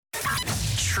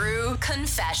True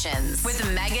Confessions with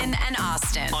Megan and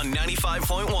Austin. On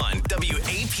 95.1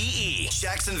 WAPE,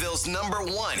 Jacksonville's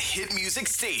 #1 hit music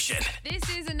station. This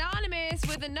is Anonymous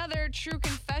with another true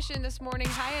confession this morning.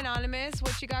 Hi, Anonymous.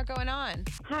 What you got going on?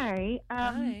 Hi.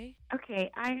 Hi. Okay,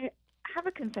 I have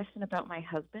a confession about my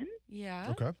husband. Yeah.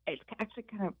 Okay. It's actually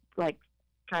kind of like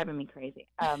driving me crazy.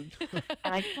 And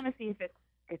I just want to see if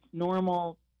it's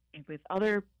normal with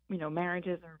other,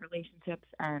 marriages or relationships.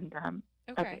 And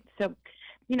Okay. so,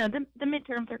 the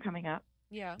midterms are coming up,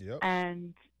 Yeah. Yep.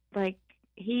 and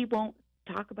he won't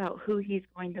talk about who he's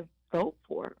going to vote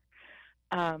for.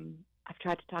 I've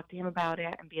tried to talk to him about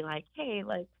it and be like, hey,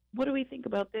 what do we think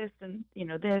about this and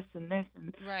this and this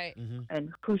and Right.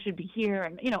 and who should be here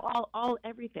and all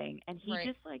everything, and he Right.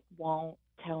 just won't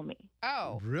tell me.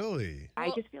 Oh. Really? I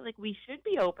Well- just feel like we should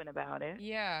be open about it.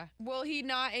 Yeah. Will he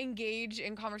not engage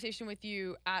in conversation with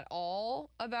you at all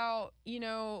about,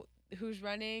 who's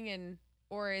running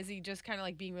or is he just kind of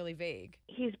like being really vague?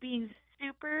 He's being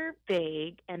super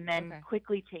vague and then Okay.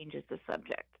 quickly changes the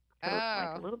subject. So it's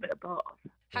Oh. a little bit of both.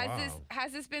 Wow.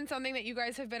 Has this been something that you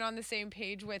guys have been on the same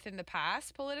page with in the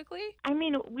past politically? I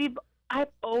mean, I've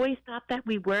always thought that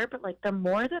we were, but the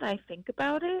more that I think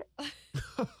about it,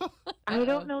 I Uh-oh.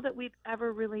 don't know that we've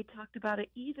ever really talked about it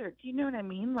either. Do you know what I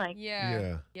mean?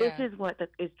 Yeah. This is what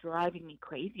is driving me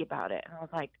crazy about it. And I was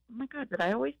like, oh my God, did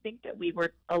I always think that we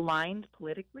were aligned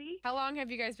politically? How long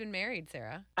have you guys been married,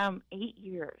 Sarah? 8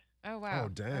 years. Oh, wow. Oh,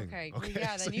 dang. Okay. Okay,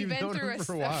 Yeah, then so you've you've been known through him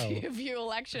for a while. a few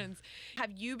elections.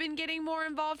 Have you been getting more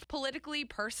involved politically,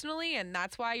 personally, and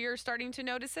that's why you're starting to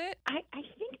notice it? I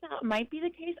think that might be the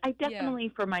case. I definitely,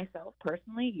 for myself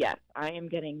personally, yes, I am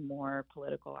getting more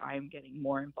political. I am getting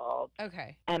more involved.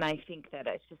 Okay. And I think that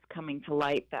it's just coming to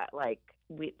light that,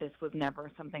 this was never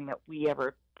something that we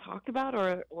ever talked about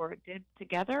or did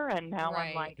together. And now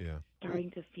Right. I'm, Yeah.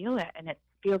 starting to feel it. And it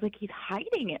feels like he's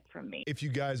hiding it from me. If you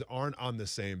guys aren't on the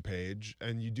same page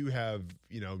and you do have,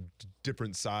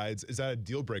 different sides, is that a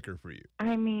deal breaker for you?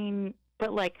 I mean,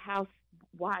 but,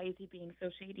 why is he being so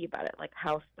shady about it?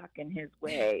 How stuck in his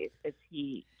ways is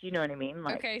he? Do you know what I mean?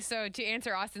 Okay, so to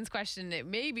answer Austin's question, it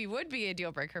maybe would be a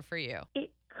deal breaker for you.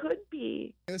 It could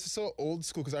be. And this is so old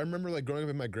school because I remember growing up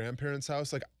in my grandparents'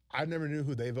 house, I never knew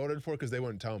who they voted for because they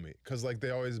wouldn't tell me because they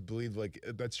always believed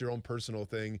that's your own personal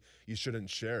thing. You shouldn't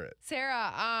share it.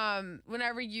 Sarah,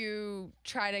 whenever you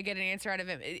try to get an answer out of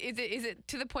him, is it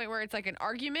to the point where it's like an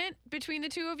argument between the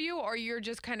two of you, or you're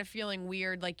just kind of feeling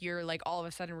weird, like you're all of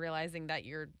a sudden realizing that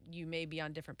you may be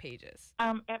on different pages?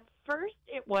 At first,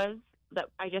 it was that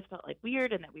I just felt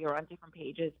weird and that we were on different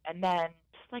pages. And then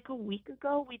just a week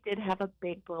ago, we did have a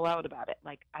big blowout about it.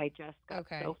 I just got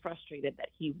Okay. so frustrated that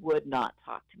he would not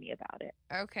talk to me about it.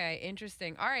 Okay,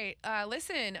 interesting. All right,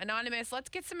 listen, Anonymous, let's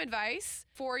get some advice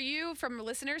for you from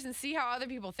listeners and see how other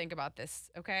people think about this,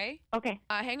 okay? Okay.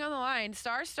 Hang on the line.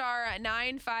 Star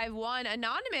 951.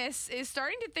 Anonymous is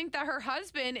starting to think that her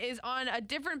husband is on a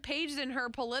different page than her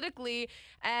politically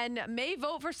and may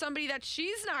vote for somebody that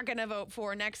she's not going to vote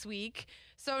for next week.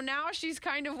 So now she's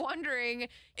kind of wondering,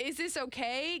 is this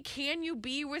okay? Can you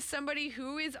be with somebody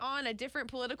who is on a different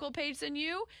political page than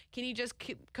you? Can you just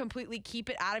completely keep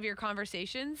it out of your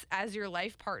conversations as your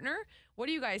life partner? What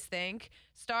do you guys think?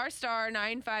 Star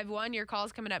 951. Your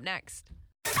call's coming up next.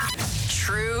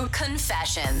 True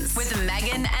Confessions with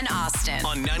Megan and Austin.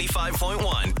 On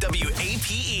 95.1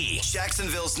 WAPE,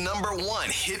 Jacksonville's #1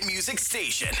 hit music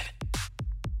station.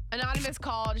 Anonymous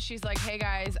called. She's like, hey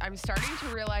guys, I'm starting to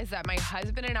realize that my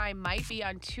husband and I might be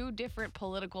on two different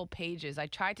political pages. I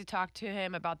tried to talk to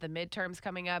him about the midterms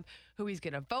coming up, who he's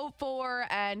going to vote for,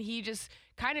 and he just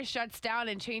kind of shuts down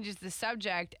and changes the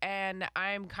subject. And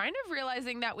I'm kind of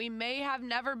realizing that we may have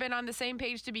never been on the same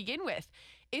page to begin with.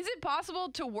 Is it possible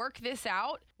to work this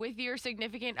out with your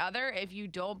significant other if you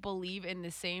don't believe in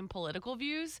the same political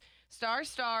views? Star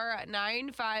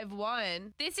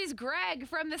 951. This is Greg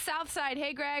from the South Side.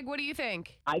 Hey, Greg, what do you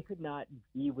think? I could not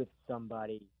be with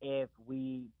somebody if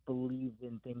we believed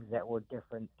in things that were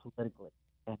different politically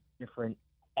and different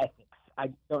ethics.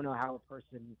 I don't know how a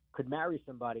person could marry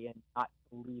somebody and not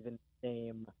believe in the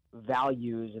same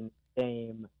values and the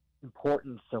same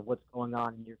importance of what's going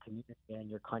on in your community and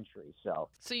your country. So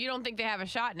you don't think they have a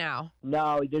shot now?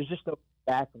 no, there's just no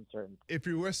back in certain. If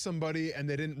you're with somebody and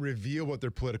they didn't reveal what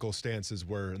their political stances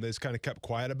were and they just kind of kept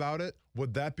quiet about it,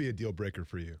 would that be a deal breaker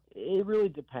for you? It really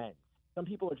depends. Some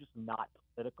people are just not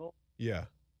political Yeah.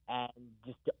 and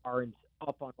just aren't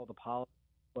up on all the politics.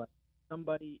 But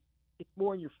somebody, it's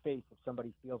more in your face if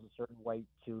somebody feels a certain way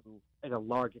to, at a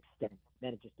large extent,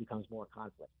 then it just becomes more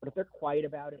conflict. But if they're quiet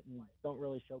about it and don't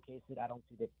really showcase it, I don't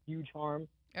see the huge harm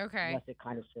Okay. unless it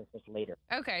kind of surfaces later.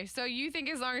 Okay, so you think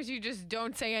as long as you just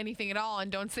don't say anything at all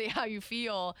and don't say how you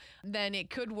feel, then it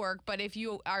could work. But if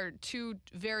you are two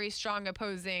very strong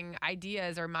opposing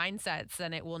ideas or mindsets,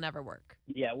 then it will never work.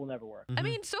 Yeah, it will never work. I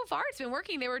mean, so far it's been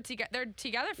working. They're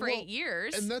together for Well, 8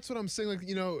 years. And that's what I'm saying. Like,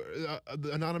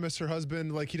 the Anonymous, her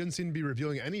husband, like he didn't seem to be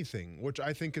revealing anything, which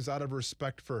I think is out of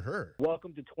respect for her.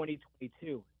 Welcome to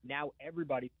 2022. Now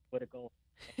everybody's political.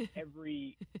 And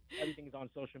everything's on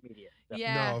social media. So.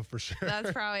 Yeah. No, for sure.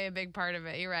 That's probably a big part of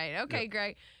it. You're right. Okay,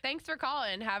 Greg. Thanks for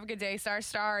calling. Have a good day.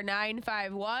 Star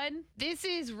 951. This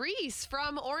is Reese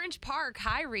from Orange Park.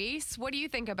 Hi, Reese. What do you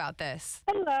think about this?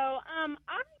 Hello.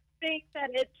 I think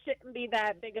that it shouldn't be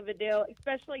that big of a deal,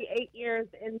 especially 8 years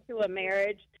into a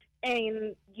marriage,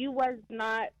 and you was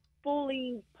not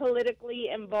fully politically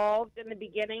involved in the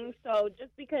beginning. So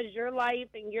just because your life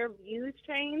and your views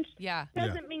changed Yeah.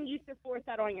 doesn't mean you should force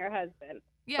that on your husband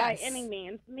Yes. by any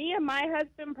means. Me and my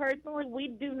husband personally, we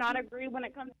do not agree when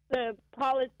it comes to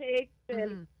politics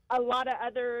and a lot of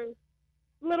other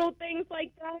little things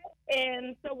like that.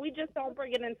 And so we just don't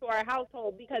bring it into our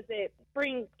household because it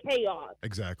brings chaos.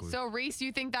 Exactly. So, Reese,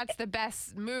 you think that's the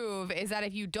best move is that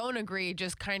if you don't agree,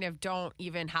 just kind of don't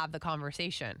even have the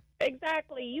conversation?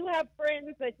 Exactly. You have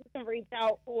friends that you can reach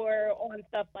out for on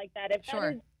stuff like that. If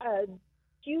Sure. that is a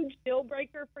huge deal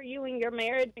breaker for you in your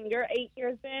marriage and you're 8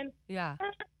 years in, Yeah. I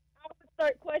would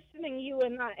start questioning you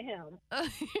and not him.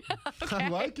 I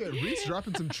like it. Reese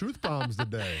dropping some truth bombs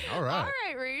today. All right. All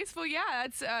right, Reese. Well, yeah,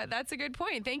 that's a good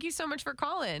point. Thank you so much for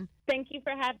calling. Thank you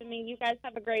for having me. You guys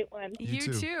have a great one. You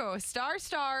too. too. Star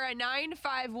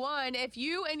 951. If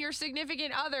you and your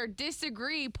significant other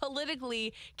disagree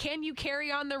politically, can you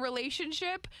carry on the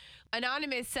relationship?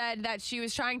 Anonymous said that she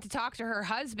was trying to talk to her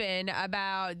husband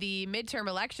about the midterm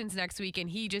elections next week, and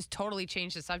he just totally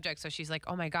changed the subject. So she's like,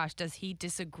 oh my gosh, does he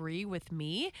disagree with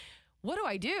me? What do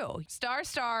I do?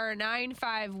 Star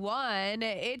 951.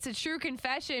 It's a true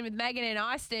confession with Megan and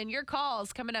Austin. Your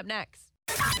calls coming up next.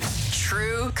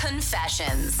 True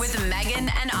Confessions with Megan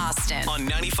and Austin. On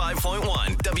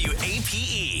 95.1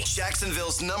 WAPE,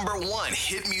 Jacksonville's #1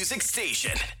 hit music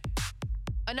station.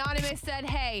 Anonymous said,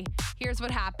 hey, here's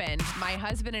what happened. My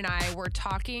husband and I were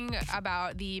talking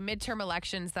about the midterm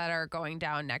elections that are going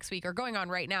down next week, or going on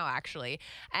right now, actually.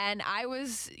 And I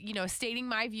was, stating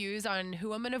my views on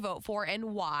who I'm going to vote for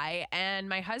and why. And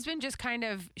my husband just kind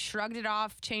of shrugged it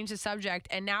off, changed the subject,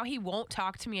 and now he won't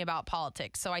talk to me about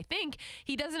politics. So I think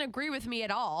he doesn't agree with me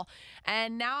at all.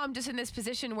 And now I'm just in this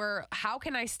position where how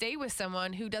can I stay with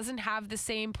someone who doesn't have the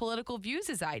same political views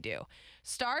as I do?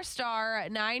 Star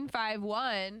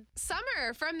 951.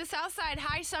 Summer from the South Side.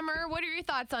 Hi, Summer. What are your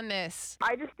thoughts on this?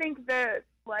 I just think that,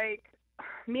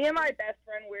 me and my best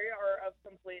friend, we are of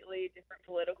completely different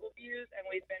political views, and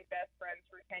we've been best friends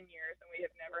for 10 years, and we have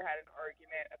never had an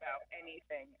argument about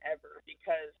anything ever,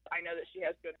 because I know that she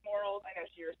has good morals, I know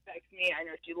she respects me, I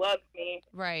know she loves me,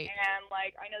 Right. and,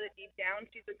 I know that deep down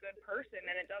she's a good person,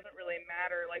 and it doesn't really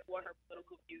matter, what her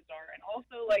political views are. And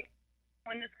also,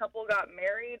 when this couple got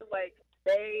married,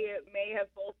 they may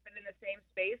have both been in the same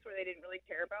space where they didn't really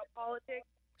care about politics.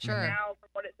 Sure. Now,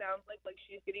 from what it sounds like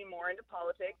she's getting more into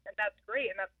politics, and that's great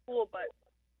and that's cool, but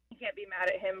you can't be mad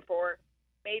at him for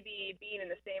maybe being in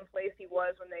the same place he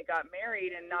was when they got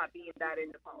married and not being that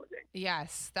into politics.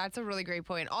 Yes, that's a really great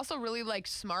point. Also really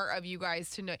smart of you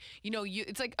guys to know,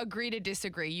 it's agree to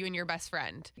disagree, you and your best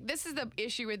friend. This is the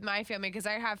issue with my family, because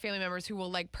I have family members who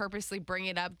will purposely bring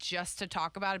it up just to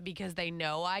talk about it because they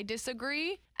know I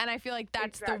disagree. And I feel like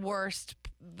that's the worst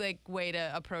way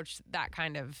to approach that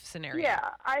kind of scenario. Yeah,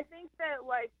 I think that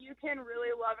you can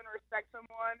really love and respect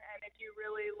someone, and if you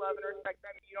really love and respect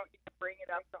them, you don't need to bring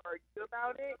it up to argue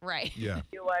about it. Right. Yeah.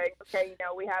 You're okay,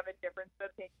 we have a difference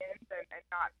of opinions, and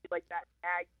not be that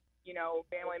nag,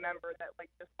 family member that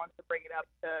just wants to bring it up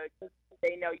because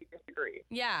they know you disagree.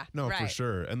 Yeah. No, right. for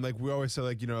sure. And we always say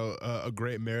a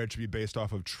great marriage should be based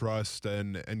off of trust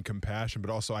and compassion, but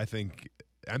also I think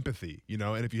empathy,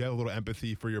 and if you have a little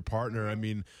empathy for your partner, I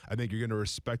think you're going to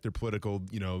respect their political,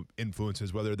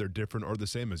 influences, whether they're different or the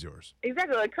same as yours.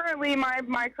 Exactly. Currently,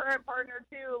 my current partner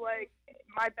too,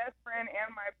 my best friend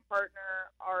and my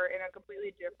partner are in a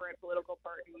completely different political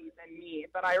party than me,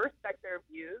 but I respect their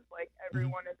views.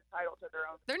 Everyone is entitled to their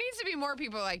own. There needs to be more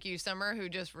people like you, Summer, who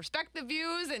just respect the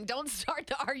views and don't start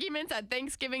the arguments at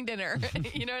Thanksgiving dinner.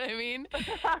 You know what I mean?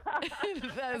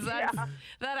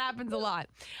 That happens a lot.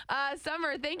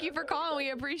 Summer, thank you for calling.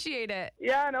 We appreciate it.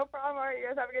 Yeah, no problem. All right, you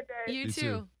guys have a good day. You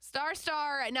too. Star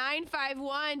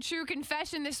 951. True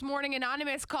confession this morning.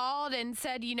 Anonymous called and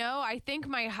said, I think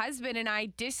my husband and I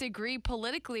I disagree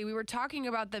politically. We were talking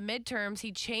about the midterms.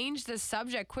 He changed the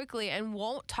subject quickly and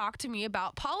won't talk to me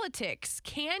about politics.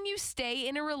 Can you stay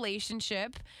in a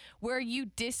relationship where you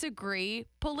disagree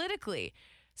politically?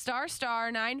 **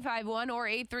 951 or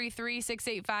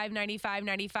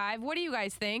 833-685-9595. What do you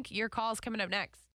guys think? Your call's coming up next.